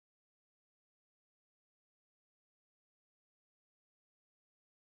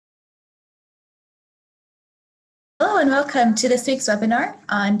and welcome to this week's webinar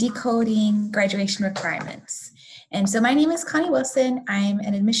on decoding graduation requirements. And so my name is Connie Wilson. I'm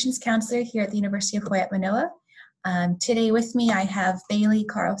an admissions counselor here at the University of Hawaii at Manoa. Today with me I have Bailey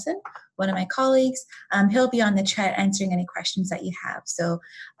Carlson, one of my colleagues. He'll be on the chat answering any questions that you have. So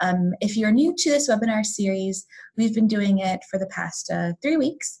if you're new to this webinar series, we've been doing it for the past 3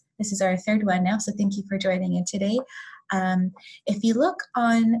 weeks. This is our third one now, so thank you for joining in today. If you look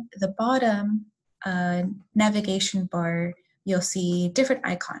on the bottom navigation bar, you'll see different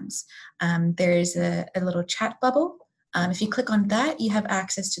icons. There's a little chat bubble. If you click on that, you have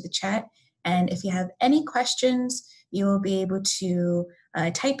access to the chat. And if you have any questions, you will be able to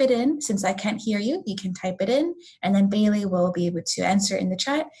type it in. Since I can't hear you, you can type it in, and then Bailey will be able to answer in the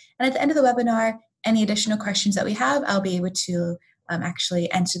chat. And at the end of the webinar, any additional questions that we have, I'll be able to actually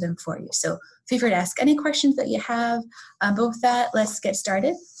answer them for you. So feel free to ask any questions that you have. But with that, let's get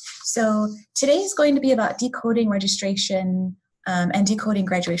started. So today is going to be about decoding registration and decoding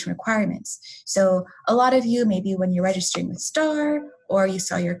graduation requirements. So a lot of you, maybe when you're registering with STAR or you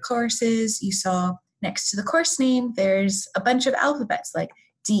saw your courses, you saw next to the course name, there's a bunch of alphabets like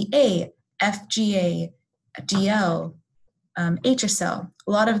DA, FGA, DL, HSL.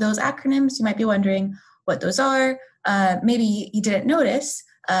 A lot of those acronyms, you might be wondering what those are. Maybe you didn't notice.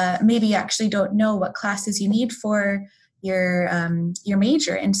 Maybe you actually don't know what classes you need for your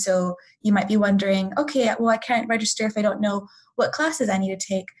major, and so you might be wondering, okay, well, I can't register if I don't know what classes I need to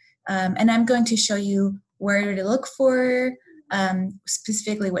take, and I'm going to show you where to look for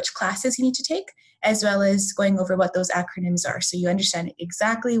specifically which classes you need to take, as well as going over what those acronyms are, so you understand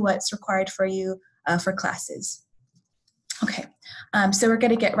exactly what's required for you for classes. Okay, so we're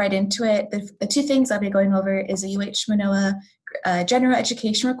going to get right into it. The two things I'll be going over is the UH Manoa general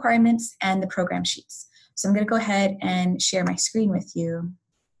education requirements and the program sheets. So I'm going to go ahead and share my screen with you.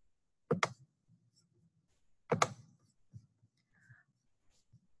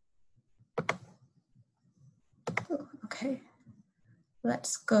 Okay,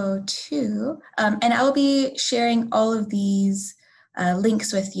 let's go to, and I'll be sharing all of these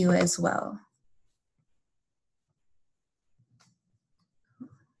links with you as well.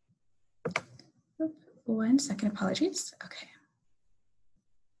 One second, apologies. Okay,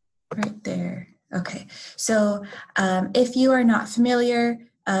 right there. Okay, so if you are not familiar,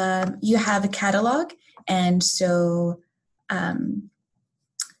 you have a catalog, and so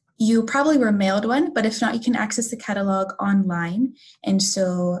you probably were mailed one, but if not, you can access the catalog online. And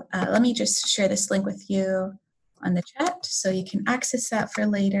so let me just share this link with you on the chat so you can access that for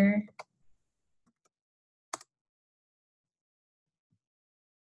later.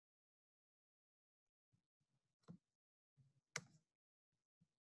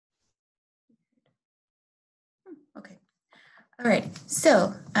 Okay. All right,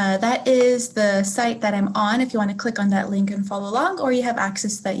 so that is the site that I'm on if you want to click on that link and follow along, or you have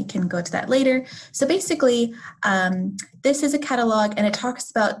access that you can go to that later. So basically, this is a catalog and it talks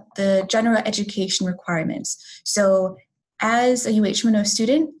about the general education requirements. So as a UH Manoa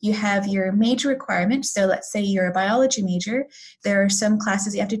student, you have your major requirements. So let's say you're a biology major. There are some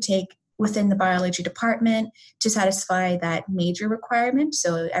classes you have to take within the biology department to satisfy that major requirement.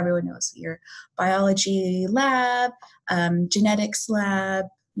 So everyone knows your biology lab, genetics lab,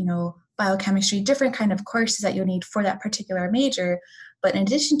 biochemistry, different kind of courses that you'll need for that particular major. But in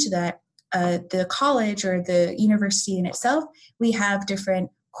addition to that, the college or the university in itself, we have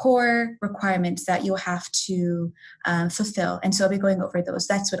different core requirements that you'll have to fulfill. And so I'll be going over those.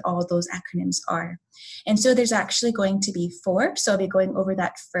 That's what all those acronyms are. And so there's actually going to be 4. So I'll be going over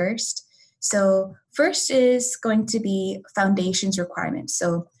that first. So first is going to be foundations requirements.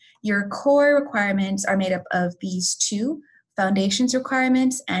 So your core requirements are made up of these 2, foundations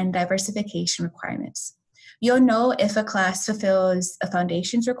requirements and diversification requirements. You'll know if a class fulfills a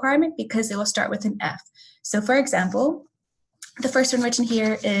foundations requirement because it will start with an F. So for example, the first one written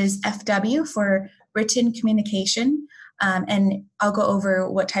here is FW for written communication. And I'll go over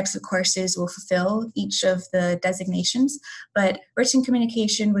what types of courses will fulfill each of the designations. But written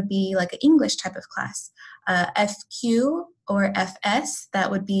communication would be like an English type of class. FQ or FS,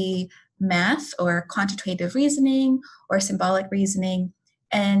 that would be math or quantitative reasoning or symbolic reasoning.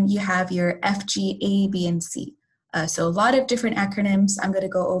 And you have your FG, A, B, and C. So a lot of different acronyms. I'm going to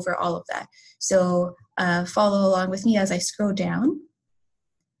go over all of that. So follow along with me as I scroll down.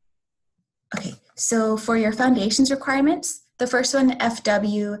 Okay, so for your foundations requirements, the first one,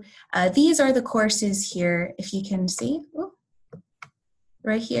 FW, these are the courses here, if you can see,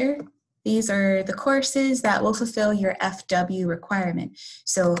 right here. these are the courses that will fulfill your FW requirement.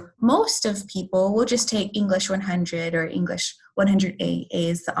 So most of people will just take English 100 or English 100A. A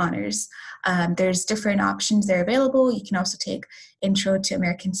is the honors. There's different options that are available. You can also take Intro to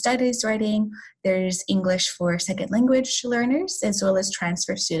American Studies writing. There's English for second language learners, as well as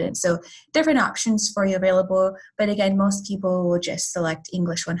transfer students. So different options for you available. But again, most people will just select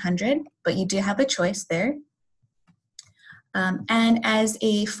English 100, but you do have a choice there. And as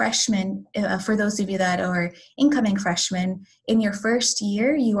a freshman, for those of you that are incoming freshmen, in your first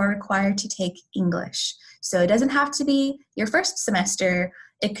year, you are required to take English. So it doesn't have to be your first semester,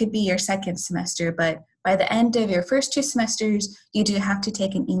 it could be your second semester, but by the end of your first 2 semesters, you do have to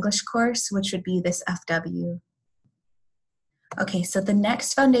take an English course, which would be this FW. Okay, so the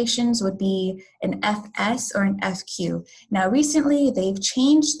next foundations would be an FS or an FQ. Now recently they've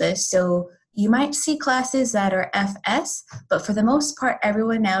changed this, so you might see classes that are FS, but for the most part,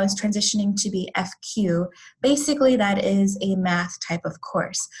 everyone now is transitioning to be FQ. Basically, that is a math type of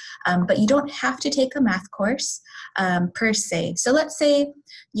course, but you don't have to take a math course per se. So let's say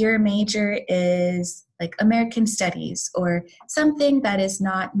your major is like American Studies or something that is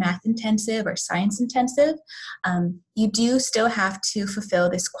not math intensive or science intensive. You do still have to fulfill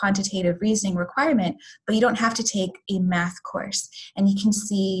this quantitative reasoning requirement, but you don't have to take a math course. And you can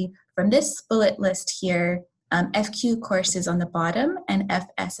see from this bullet list here, FQ courses on the bottom and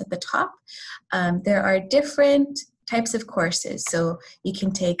FS at the top. There are different types of courses. So you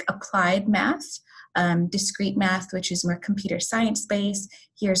can take applied math, discrete math, which is more computer science based.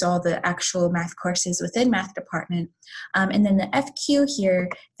 Here's all the actual math courses within math department. And then the FQ here,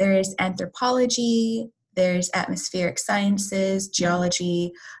 there's anthropology, there's atmospheric sciences,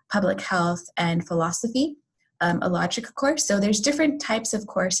 geology, public health, and philosophy. A logic course. So there's different types of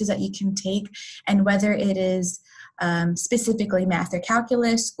courses that you can take, and whether it is specifically math or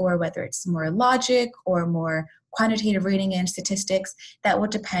calculus, or whether it's more logic or more quantitative reading and statistics, that will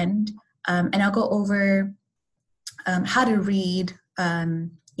depend. And I'll go over how to read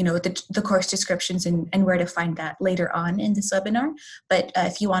the course descriptions and where to find that later on in this webinar. But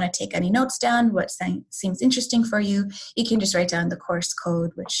if you want to take any notes down, what seems interesting for you, you can just write down the course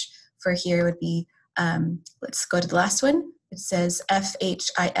code, which for here would be let's go to the last one. It says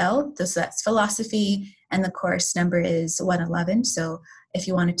FHIL, so that's philosophy, and the course number is 111. So if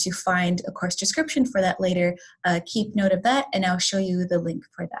you wanted to find a course description for that later, keep note of that, and I'll show you the link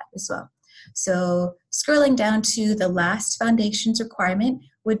for that as well. So scrolling down to the last foundations requirement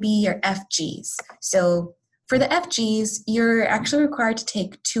would be your FGs. So for the FGs, you're actually required to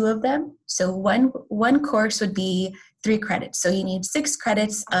take 2 of them. So one course would be 3 credits. So you need 6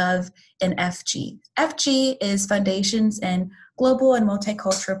 credits of an FG. FG is Foundations in Global and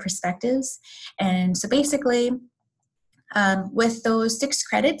Multicultural Perspectives. And so basically, with those 6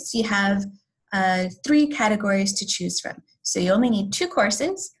 credits, you have 3 categories to choose from. So you only need 2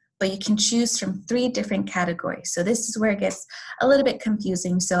 courses, but you can choose from 3 different categories. So this is where it gets a little bit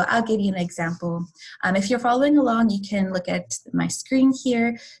confusing. So I'll give you an example. If you're following along, you can look at my screen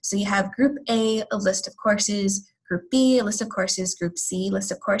here. So you have Group A, a list of courses, Group B, a list of courses, Group C,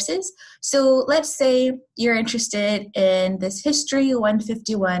 list of courses. So let's say you're interested in this History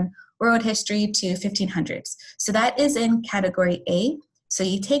 151, World History to 1500s. So that is in category A. So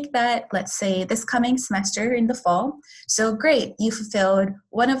you take that, let's say, this coming semester in the fall. So great, you fulfilled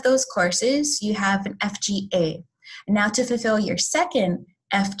one of those courses, you have an FGA. And now to fulfill your second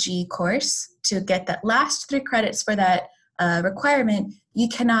FG course, to get that last 3 credits for that requirement, you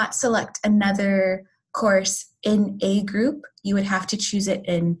cannot select another course in A group. You would have to choose it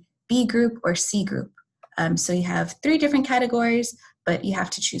in B group or C group. So you have 3 different categories, but you have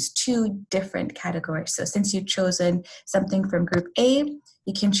to choose 2 different categories. So since you've chosen something from Group A,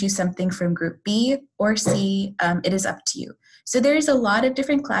 you can choose something from Group B or C. It is up to you. So there's a lot of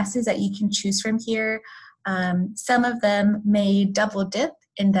different classes that you can choose from here. Some of them may double dip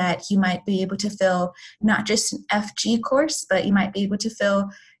in that you might be able to fill not just an FG course, but you might be able to fill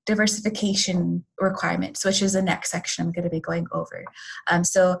diversification requirements, which is the next section I'm going to be going over.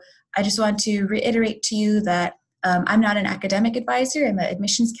 So I just want to reiterate to you that I'm not an academic advisor, I'm an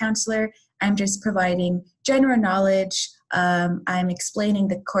admissions counselor. I'm just providing general knowledge. I'm explaining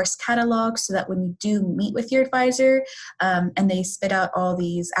the course catalog so that when you do meet with your advisor and they spit out all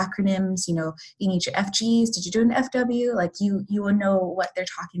these acronyms, you need your FGs, did you do an FW? Like you will know what they're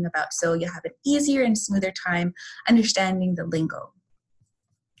talking about. So you'll have an easier and smoother time understanding the lingo.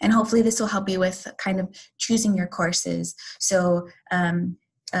 And hopefully this will help you with kind of choosing your courses. So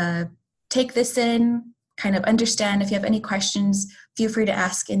take this in, kind of understand. If you have any questions, feel free to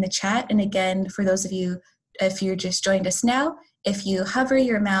ask in the chat. And again, for those of you, if you're just joined us now, if you hover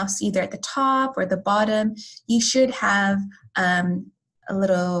your mouse either at the top or the bottom, you should have a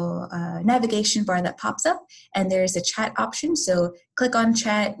little navigation bar that pops up, and there's a chat option. So click on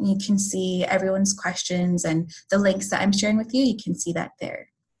chat and you can see everyone's questions and the links that I'm sharing with you. You can see that there.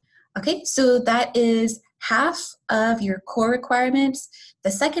 Okay, so that is half of your core requirements.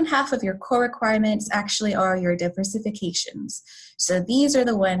 The second half of your core requirements actually are your diversifications. So these are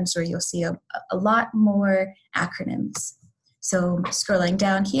the ones where you'll see a lot more acronyms. So scrolling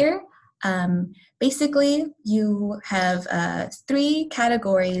down here, basically you have 3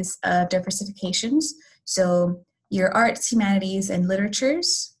 categories of diversifications. So your arts, humanities, and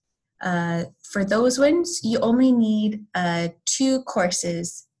literatures. For those ones, you only need 2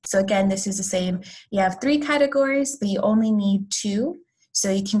 courses. So again, this is the same. You have 3 categories, but you only need 2.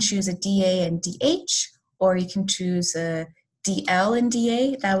 So you can choose a DA and DH, or you can choose a DL and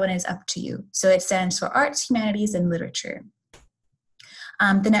DA. That one is up to you. So it stands for Arts, Humanities, and Literature.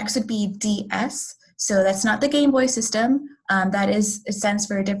 The next would be DS. So that's not the Game Boy system. It stands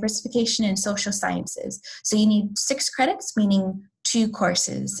for Diversification in Social Sciences. So you need 6 credits, meaning 2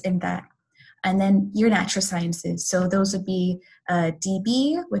 courses in that. And then your natural sciences. So those would be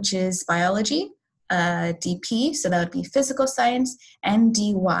DB, which is biology, DP, so that would be physical science, and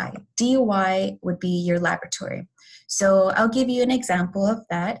DY. DY would be your laboratory. So I'll give you an example of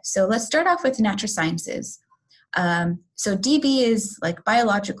that. So let's start off with natural sciences. So DB is like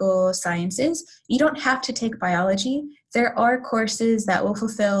biological sciences. You don't have to take biology. There are courses that will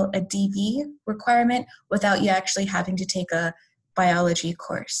fulfill a DB requirement without you actually having to take a biology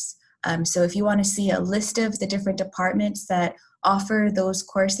course. So if you want to see a list of the different departments that offer those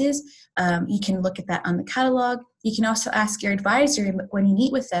courses, you can look at that on the catalog. You can also ask your advisor when you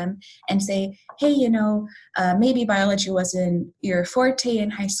meet with them and say, hey, maybe biology wasn't your forte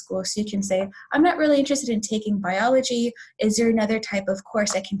in high school. So you can say, I'm not really interested in taking biology. Is there another type of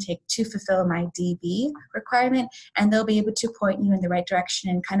course I can take to fulfill my DB requirement? And they'll be able to point you in the right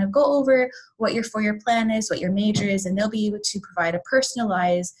direction and kind of go over what your 4-year plan is, what your major is, and they'll be able to provide a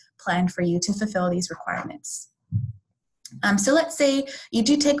personalized plan for you to fulfill these requirements. So let's say you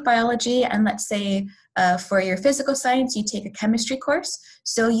do take biology, and let's say for your physical science, you take a chemistry course.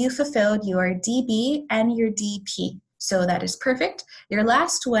 So you fulfilled your DB and your DP. So that is perfect. Your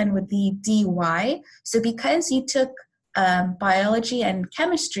last one would be DY. So because you took biology and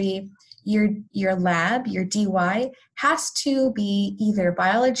chemistry, your lab, your DY, has to be either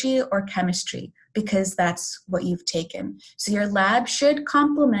biology or chemistry because that's what you've taken. So your lab should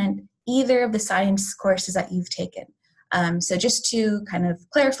complement either of the science courses that you've taken. So just to kind of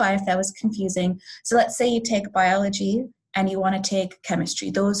clarify if that was confusing, so let's say you take biology and you want to take chemistry.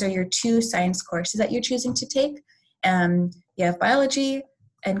 Those are your 2 science courses that you're choosing to take. You have biology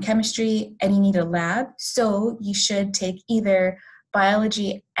and chemistry, and you need a lab. So you should take either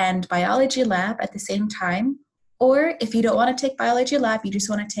biology and biology lab at the same time, or if you don't want to take biology lab, you just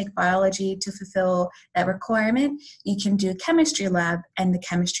want to take biology to fulfill that requirement, you can do chemistry lab and the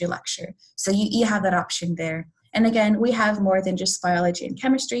chemistry lecture. So you have that option there. And again, we have more than just biology and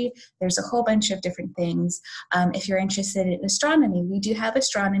chemistry. There's a whole bunch of different things. If you're interested in astronomy, we do have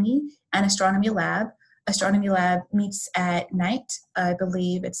astronomy and astronomy lab. Astronomy lab meets at night. I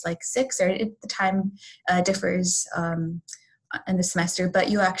believe it's like 6, or the time differs in the semester, but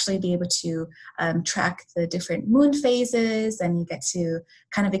you'll actually be able to track the different moon phases, and you get to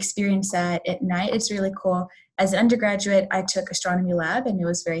kind of experience that at night. It's really cool. As an undergraduate, I took astronomy lab, and it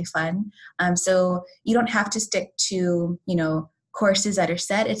was very fun. So you don't have to stick to, courses that are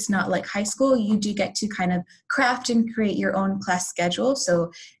set. It's not like high school. You do get to kind of craft and create your own class schedule.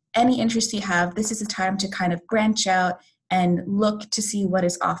 So any interest you have, this is a time to kind of branch out and look to see what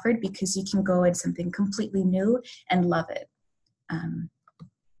is offered, because you can go in something completely new and love it.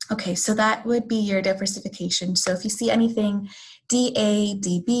 Okay, so that would be your diversification. So if you see anything DA,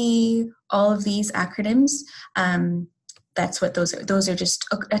 DB, all of these acronyms, that's what those are. Those are just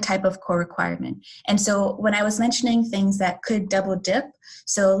a type of core requirement. And so when I was mentioning things that could double dip,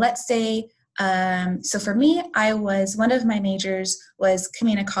 so let's say, so for me, one of my majors was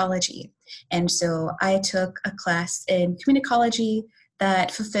communicology. And so I took a class in communicology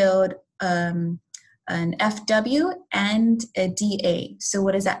that fulfilled an FW and a DA. So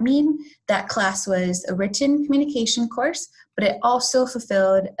what does that mean? That class was a written communication course, but it also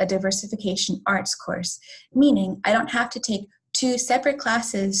fulfilled a diversification arts course, meaning I don't have to take 2 separate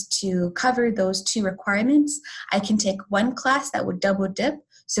classes to cover those 2 requirements. I can take one class that would double dip.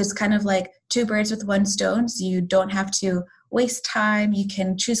 So it's kind of like 2 birds with 1 stone. So you don't have to waste time. You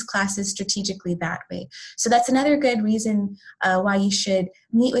can choose classes strategically that way. So that's another good reason why you should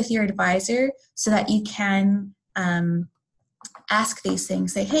meet with your advisor, so that you can ask these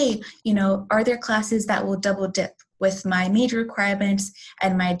things. Say, hey, are there classes that will double dip with my major requirements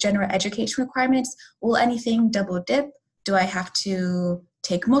and my general education requirements? Will anything double dip? Do I have to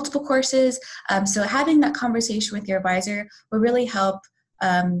take multiple courses? So having that conversation with your advisor will really help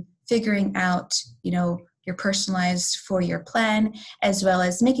figuring out, your personalized four-year plan, as well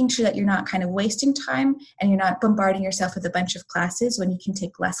as making sure that you're not kind of wasting time and you're not bombarding yourself with a bunch of classes when you can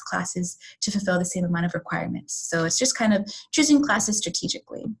take less classes to fulfill the same amount of requirements. So it's just kind of choosing classes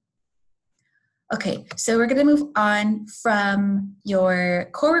strategically. Okay, so we're going to move on from your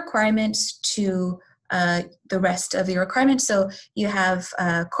core requirements to the rest of your requirements. So you have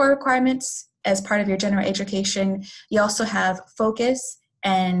core requirements as part of your general education. You also have focus,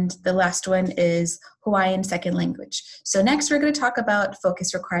 and the last one is Hawaiian second language. So next we're going to talk about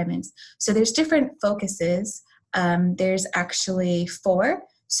focus requirements. So there's different focuses. There's actually 4.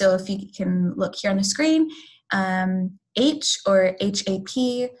 So if you can look here on the screen, H or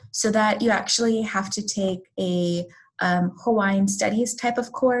HAP, so that you actually have to take a Hawaiian studies type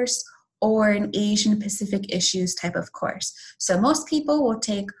of course or an Asian Pacific issues type of course. So most people will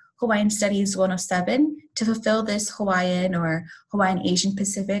take Hawaiian Studies 107 to fulfill this Hawaiian or Hawaiian Asian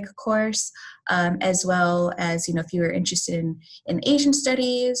Pacific course, as well as, if you're interested in Asian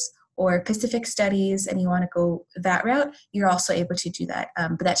studies or Pacific studies and you want to go that route, you're also able to do that.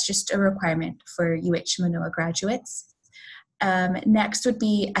 But that's just a requirement for UH Manoa graduates. Next would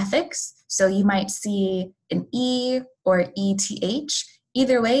be ethics. So you might see an E or ETH.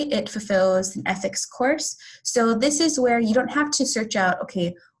 Either way, it fulfills an ethics course. So this is where you don't have to search out,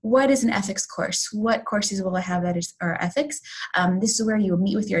 okay, what is an ethics course? What courses will I have that are ethics? This is where you'll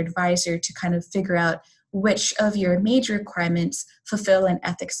meet with your advisor to kind of figure out which of your major requirements fulfill an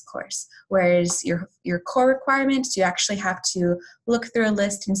ethics course. Whereas your core requirements, you actually have to look through a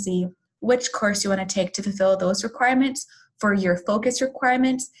list and see which course you want to take to fulfill those requirements. For your focus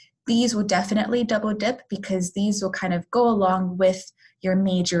requirements, these will definitely double dip because these will kind of go along with your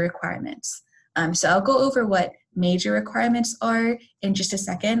major requirements. So I'll go over what major requirements are in just a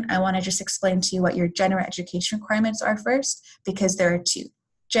second. I want to just explain to you what your general education requirements are first, because there are 2,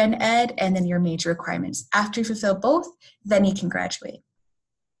 Gen Ed and then your major requirements. After you fulfill both, then you can graduate.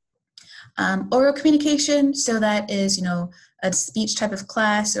 Oral communication, so that is, a speech type of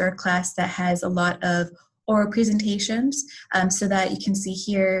class or a class that has a lot of oral presentations, so that you can see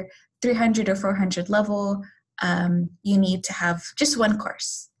here 300 or 400 level, you need to have just 1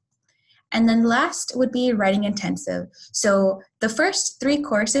 course. And then last would be writing intensive. So the first 3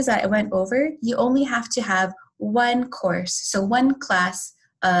 courses that I went over, you only have to have 1 course. So 1 class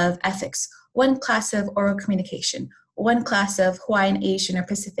of ethics, 1 class of oral communication, 1 class of Hawaiian, Asian, or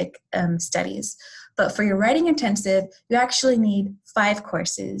Pacific studies. But for your writing intensive, you actually need 5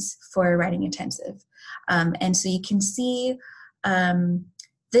 courses for writing intensive. And so you can see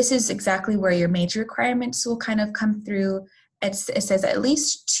this is exactly where your major requirements will kind of come through. It says at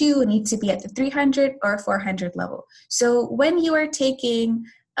least 2 need to be at the 300 or 400 level. So when you are taking,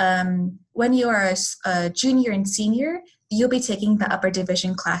 when you are a junior and senior, you'll be taking the upper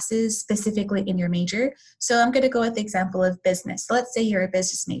division classes specifically in your major. So I'm going to go with the example of business. So let's say you're a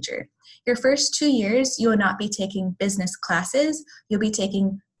business major. Your first 2 years, you will not be taking business classes. You'll be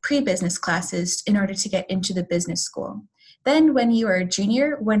taking pre-business classes in order to get into the business school. Then when you are a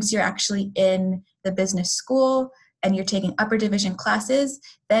junior, once you're actually in the business school and you're taking upper division classes,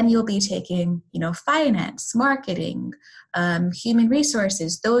 then you'll be taking, finance, marketing, human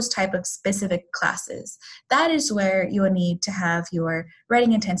resources, those type of specific classes. That is where you will need to have your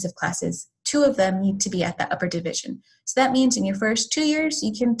writing intensive classes. 2 of them need to be at the upper division. So that means in your first 2 years,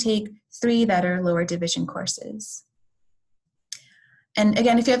 you can take 3 that are lower division courses. And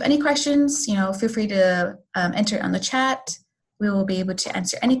again, if you have any questions, feel free to enter it on the chat. We will be able to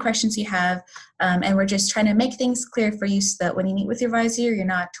answer any questions you have. And we're just trying to make things clear for you so that when you meet with your advisor, you're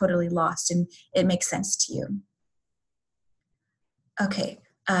not totally lost and it makes sense to you. Okay,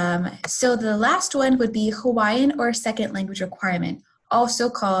 so the last one would be Hawaiian or second language requirement, also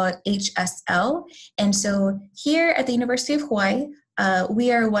called HSL. And so here at the University of Hawaii,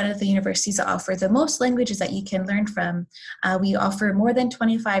 we are one of the universities that offer the most languages that you can learn from. We offer more than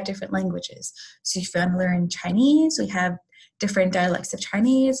 25 different languages. So if you want to learn Chinese, we have different dialects of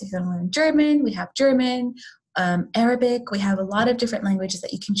Chinese. If you want to learn German, we have German. Arabic, we have a lot of different languages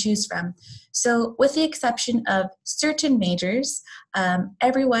that you can choose from. So with the exception of certain majors,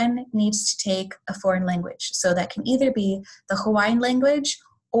 everyone needs to take a foreign language. So that can either be the Hawaiian language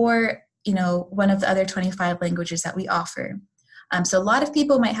or, one of the other 25 languages that we offer. So a lot of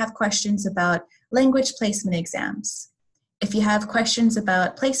people might have questions about language placement exams. If you have questions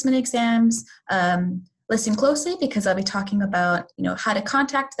about placement exams, listen closely because I'll be talking about, how to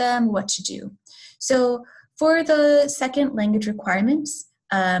contact them, what to do. So for the second language requirements,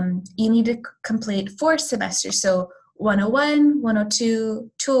 you need to complete 4 semesters. So 101,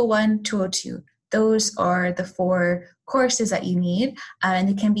 102, 201, 202. Those are the 4 courses that you need, and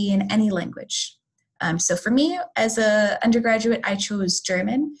they can be in any language. So for me, as an undergraduate, I chose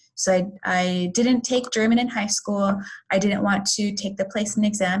German. So I didn't take German in high school. I didn't want to take the placement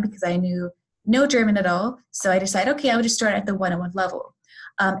exam because I knew no German at all. So I decided, okay, I would just start at the 101 level.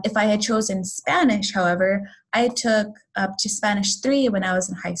 If I had chosen Spanish, however, I took up to Spanish 3 when I was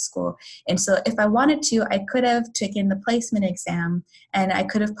in high school. And so if I wanted to, I could have taken the placement exam and I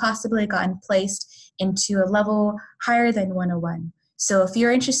could have possibly gotten placed into a level higher than 101. So if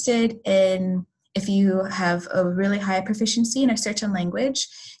you're interested in, if you have a really high proficiency in a certain language,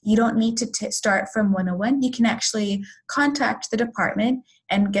 you don't need to start from 101. You can actually contact the department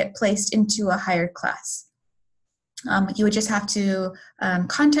and get placed into a higher class. You would just have to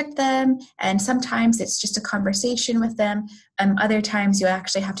contact them, and sometimes it's just a conversation with them. Other times you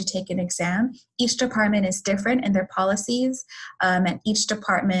actually have to take an exam. Each department is different in their policies, and each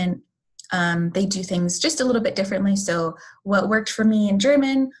department, they do things just a little bit differently. So what worked for me in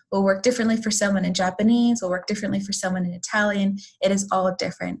German will work differently for someone in Japanese, will work differently for someone in Italian. It is all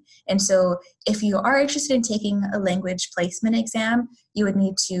different. And so if you are interested in taking a language placement exam, you would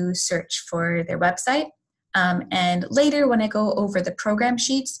need to search for their website. And later when I go over the program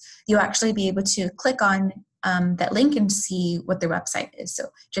sheets, you'll actually be able to click on that link and see what their website is. So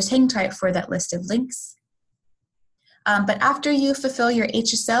just hang tight for that list of links. But after you fulfill your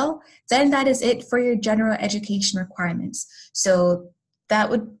HSL, then that is it for your general education requirements. So that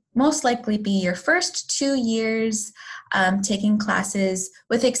would most likely be your first 2 years taking classes,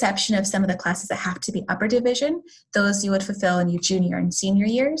 with the exception of some of the classes that have to be upper division. Those you would fulfill in your junior and senior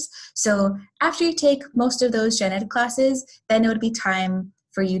years. So after you take most of those gen ed classes, then it would be time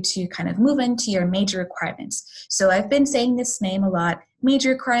for you to kind of move into your major requirements. So I've been saying this name a lot, major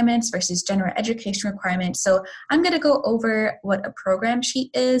requirements versus general education requirements. So I'm going to go over what a program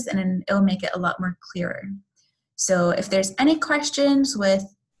sheet is, and then it'll make it a lot more clearer. So if there's any questions with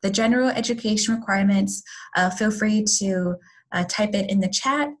the general education requirements, feel free to type it in the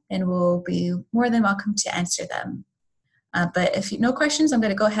chat, and we'll be more than welcome to answer them. But if no questions, I'm going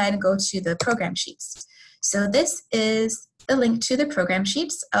to go ahead and go to the program sheets. So this is the link to the program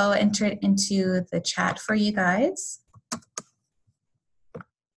sheets. I'll enter it into the chat for you guys.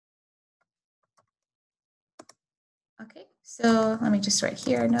 Okay, so let me just write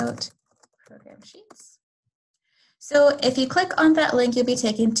here, note, program sheets. So if you click on that link, you'll be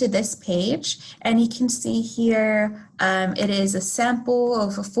taken to this page, and you can see here it is a sample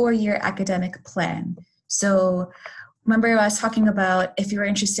of a 4-year academic plan. So remember I was talking about if you're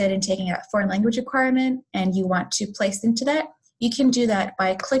interested in taking a foreign language requirement and you want to place into that, you can do that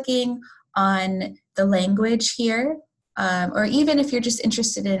by clicking on the language here, or even if you're just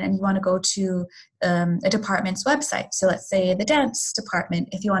interested in and you want to go to a department's website. So let's say the dance department,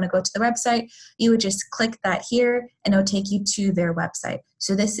 if you want to go to the website, you would just click that here and it'll take you to their website.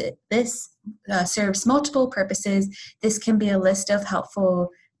 So this serves multiple purposes. This can be a list of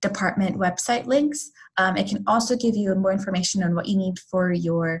helpful department website links. It can also give you more information on what you need for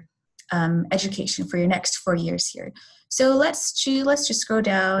your education for your next 4 years here. So let's just scroll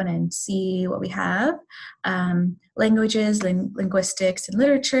down and see what we have. Languages, linguistics, and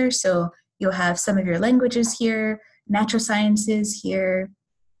literature. So you'll have some of your languages here, natural sciences here,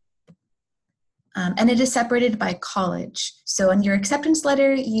 and it is separated by college. So in your acceptance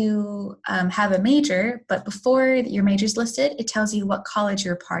letter, you have a major, but before your major is listed, it tells you what college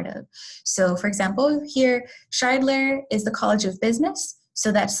you're a part of. So for example, here, Scheidler is the College of Business.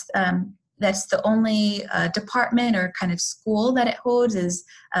 So that's the only department or kind of school that it holds is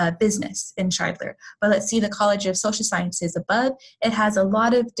business in Scheidler. But let's see the College of Social Sciences above. It has a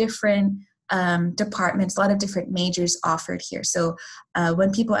lot of different departments, a lot of different majors offered here. So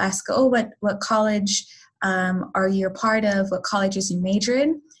when people ask, oh, what college are you a part of? What colleges you major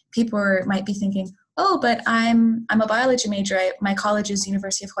in? People might be thinking, oh, but I'm a biology major. My college is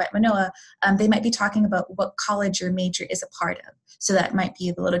University of Hawaii at Manoa. They might be talking about what college your major is a part of. So that might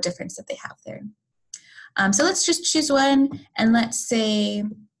be the little difference that they have there. So let's just choose one, and let's say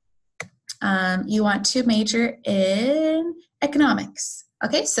you want to major in economics.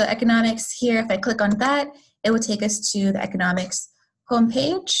 Okay, so economics here, if I click on that, it will take us to the economics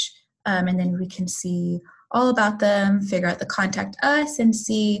homepage, and then we can see all about them, figure out the contact us, and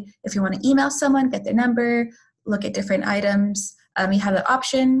see if you want to email someone, get their number, look at different items. You have the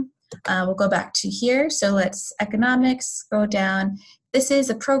option. We'll go back to here. So let's economics, scroll down. This is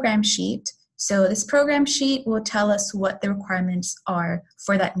a program sheet. So this program sheet will tell us what the requirements are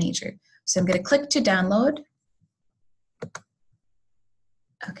for that major. So I'm going to click to download.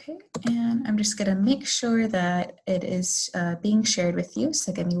 Okay, and I'm just going to make sure that it is being shared with you.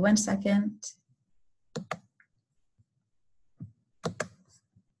 So give me 1 second.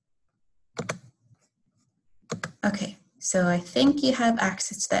 Okay, so I think you have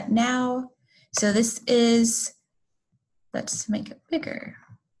access to that now. So this is, let's make it bigger.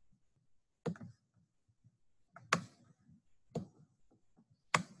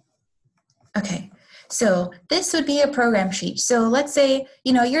 Okay, so this would be a program sheet. So let's say,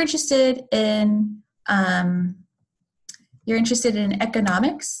 you're interested in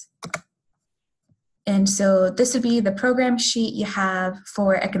economics. And so this would be the program sheet you have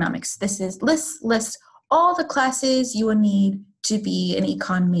for economics. This is lists all the classes you will need to be an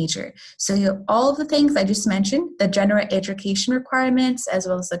econ major. So you have all of the things I just mentioned, the general education requirements, as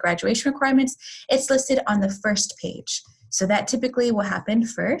well as the graduation requirements, it's listed on the first page. So that typically will happen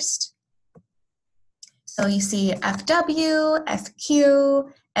first. So you see FW,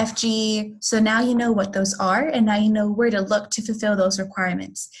 FQ, FG, so now you know what those are, and now you know where to look to fulfill those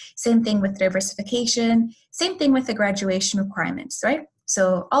requirements. Same thing with diversification, same thing with the graduation requirements, right?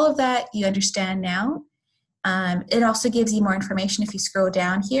 So all of that you understand now. It also gives you more information if you scroll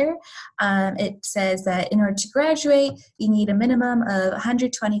down here. It says that in order to graduate, you need a minimum of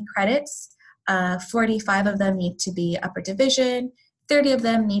 120 credits. 45 of them need to be upper division. 30 of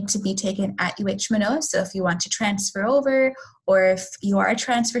them need to be taken at UH Manoa. So if you want to transfer over, or if you are a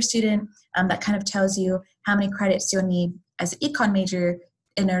transfer student, that kind of tells you how many credits you'll need as an econ major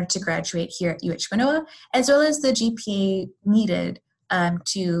in order to graduate here at UH Manoa, as well as the GPA needed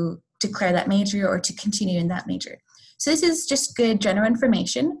to declare that major or to continue in that major. So this is just good general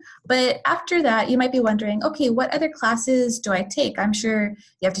information. But after that, you might be wondering, okay, what other classes do I take? I'm sure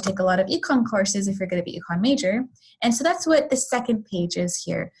you have to take a lot of econ courses if you're going to be econ major. And so that's what the second page is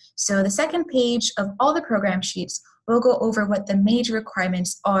here. So the second page of all the program sheets will go over what the major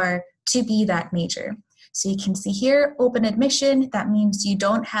requirements are to be that major. So you can see here, open admission, that means you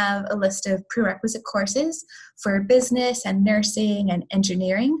don't have a list of prerequisite courses for business and nursing and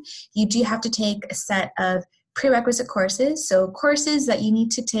engineering. You do have to take a set of prerequisite courses, so courses that you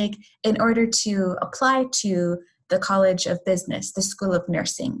need to take in order to apply to the College of Business, the School of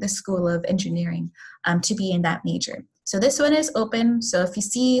Nursing, the School of Engineering, to be in that major. So this one is open, so if you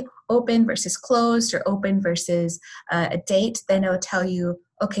see open versus closed or open versus a date, then it'll tell you,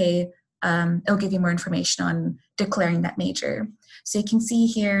 okay, it'll give you more information on declaring that major. So you can see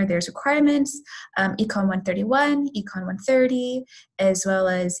here there's requirements, Econ 131, Econ 130, as well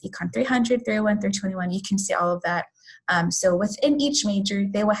as Econ 300, 301, 321. You can see all of that. So within each major,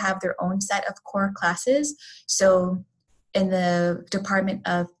 they will have their own set of core classes. So in the Department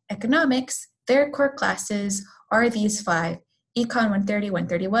of Economics, their core classes are these 5, Econ 130,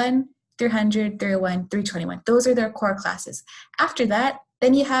 131, 300, 301, 321. Those are their core classes. After that,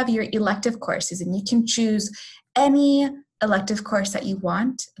 then you have your elective courses, and you can choose any elective course that you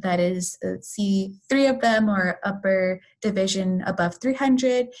want. That is, let's see, 3 of them are upper division above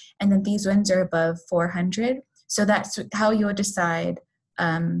 300, and then these ones are above 400. So that's how you'll decide.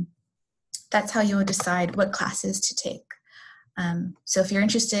 That's how you'll decide what classes to take. So if you're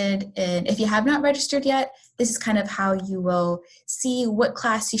interested in, if you have not registered yet, this is kind of how you will see what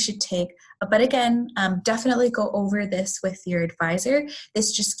class you should take. But again, definitely go over this with your advisor.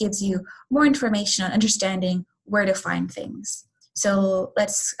 This just gives you more information on understanding where to find things. So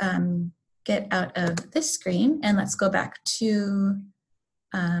let's get out of this screen and let's go back to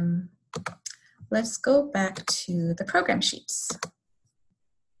the program sheets.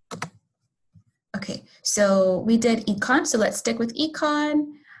 Okay, so we did econ, so let's stick with econ.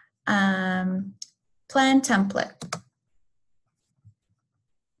 Plan template.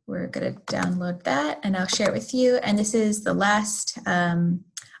 We're going to download that and I'll share it with you. And this is the last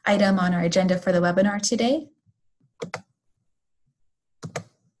item on our agenda for the webinar today.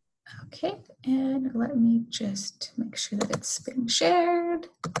 Okay, and let me just make sure that it's been shared.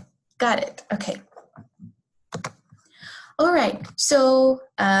 Got it, okay. All right, so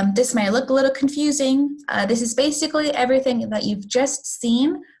this might look a little confusing. This is basically everything that you've just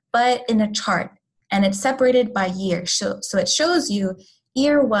seen, but in a chart, and it's separated by year. So it shows you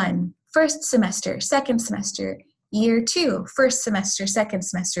year 1, first semester, second semester, year 2, first semester, second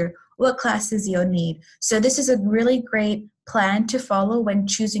semester, what classes you'll need. So this is a really great plan to follow when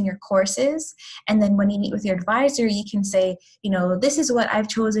choosing your courses. And then when you meet with your advisor, you can say, you know, this is what I've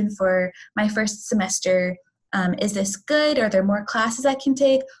chosen for my first semester. is this good? Are there more classes I can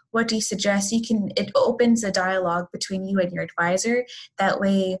take? What do you suggest? It opens a dialogue between you and your advisor. That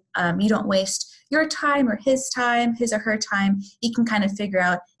way you don't waste your time or his or her time. You can kind of figure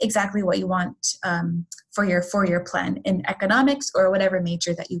out exactly what you want for your 4-year plan in economics or whatever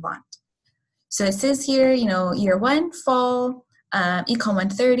major that you want. So it says here, year 1, fall, Econ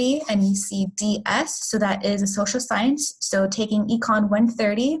 130, and you see DS, so that is a social science. So taking Econ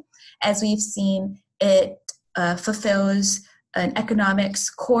 130, as we've seen, it fulfills an economics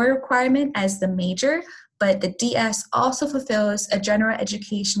core requirement as the major, but the DS also fulfills a general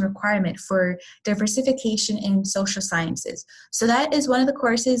education requirement for diversification in social sciences. So that is one of the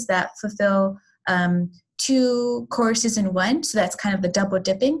courses that fulfill 2 courses in one, so that's kind of the double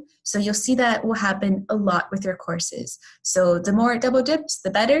dipping. So you'll see that will happen a lot with your courses. So the more it double dips, the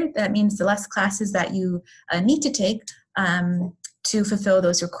better. That means the less classes that you need to take to fulfill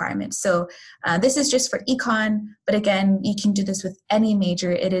those requirements. So this is just for econ, but again, you can do this with any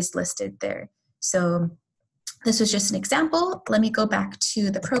major. It is listed there. So this was just an example. Let me go back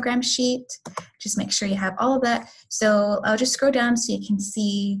to the program sheet. Just make sure you have all of that. So I'll just scroll down so you can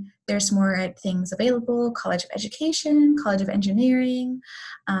see there's more things available. College of Education, College of Engineering,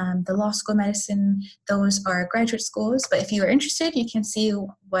 the Law School of Medicine. Those are graduate schools. But if you are interested, you can see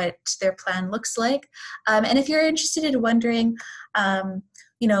what their plan looks like. And if you're interested in wondering, I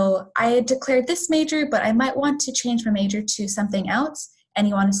had declared this major, but I might want to change my major to something else, and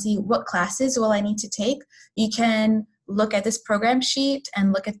you want to see what classes will I need to take, you can look at this program sheet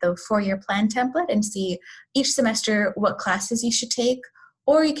and look at the 4-year plan template and see each semester what classes you should take.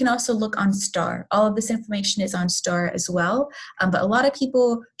 Or you can also look on STAR. All of this information is on STAR as well. But a lot of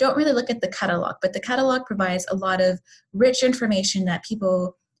people don't really look at the catalog, but the catalog provides a lot of rich information that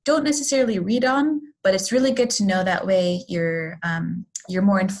people don't necessarily read on, but it's really good to know. That way you're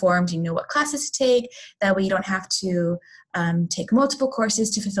more informed, you know what classes to take. That way you don't have to take multiple courses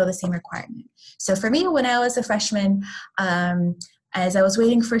to fulfill the same requirement. So for me, when I was a freshman, as I was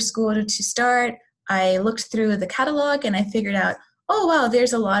waiting for school to start, I looked through the catalog and I figured out, oh wow,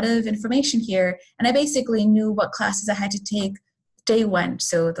 there's a lot of information here. And I basically knew what classes I had to take day 1.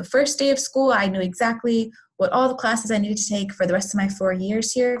 So the first day of school, I knew exactly what all the classes I needed to take for the rest of my 4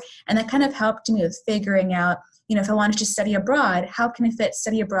 years here. And that kind of helped me with figuring out, if I wanted to study abroad, how can I fit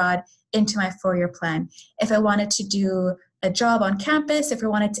study abroad into my 4-year plan? If I wanted to do a job on campus, if I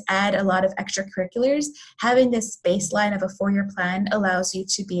wanted to add a lot of extracurriculars, having this baseline of a 4-year plan allows you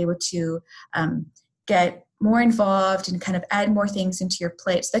to be able to get more involved and kind of add more things into your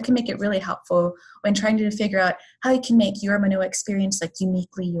plate. So that can make it really helpful when trying to figure out how you can make your Manoa experience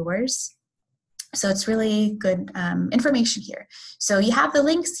uniquely yours. So it's really good information here. So you have the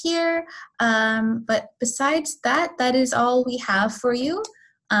links here, but besides that, that is all we have for you.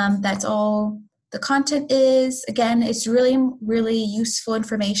 That's all the content is. Again, it's really, really useful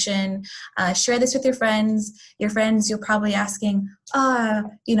information. Share this with your friends. Your friends, you're probably asking, I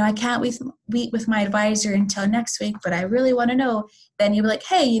can't meet with my advisor until next week, but I really want to know. Then you'll be like,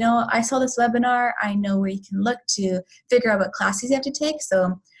 hey, I saw this webinar. I know where you can look to figure out what classes you have to take.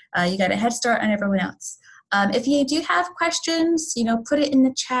 So you got a head start on everyone else. If you do have questions, put it in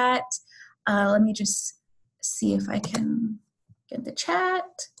the chat. Let me just see if I can get the chat.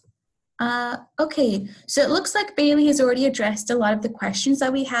 Okay, so it looks like Bailey has already addressed a lot of the questions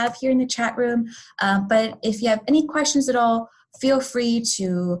that we have here in the chat room. But if you have any questions at all, feel free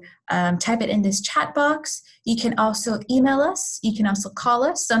to type it in this chat box. You can also email us. You can also call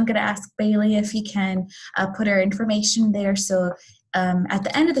us. So I'm going to ask Bailey if he can put our information there. So at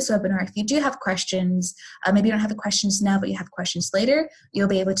the end of this webinar, if you do have questions, maybe you don't have the questions now, but you have questions later, you'll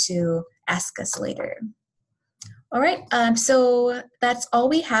be able to ask us later. All right, so that's all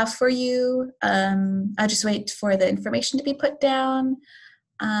we have for you. I'll just wait for the information to be put down.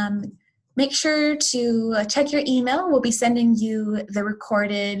 Make sure to check your email. We'll be sending you the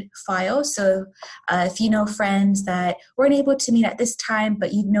recorded file. So if you know friends that weren't able to meet at this time,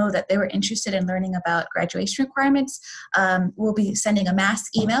 but you know that they were interested in learning about graduation requirements, we'll be sending a mass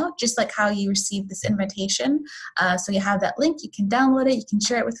email, just like how you received this invitation. So you have that link. You can download it. You can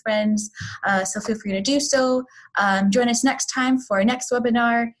share it with friends. So feel free to do so. Join us next time for our next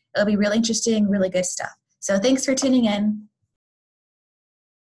webinar. It'll be really interesting, really good stuff. So thanks for tuning in.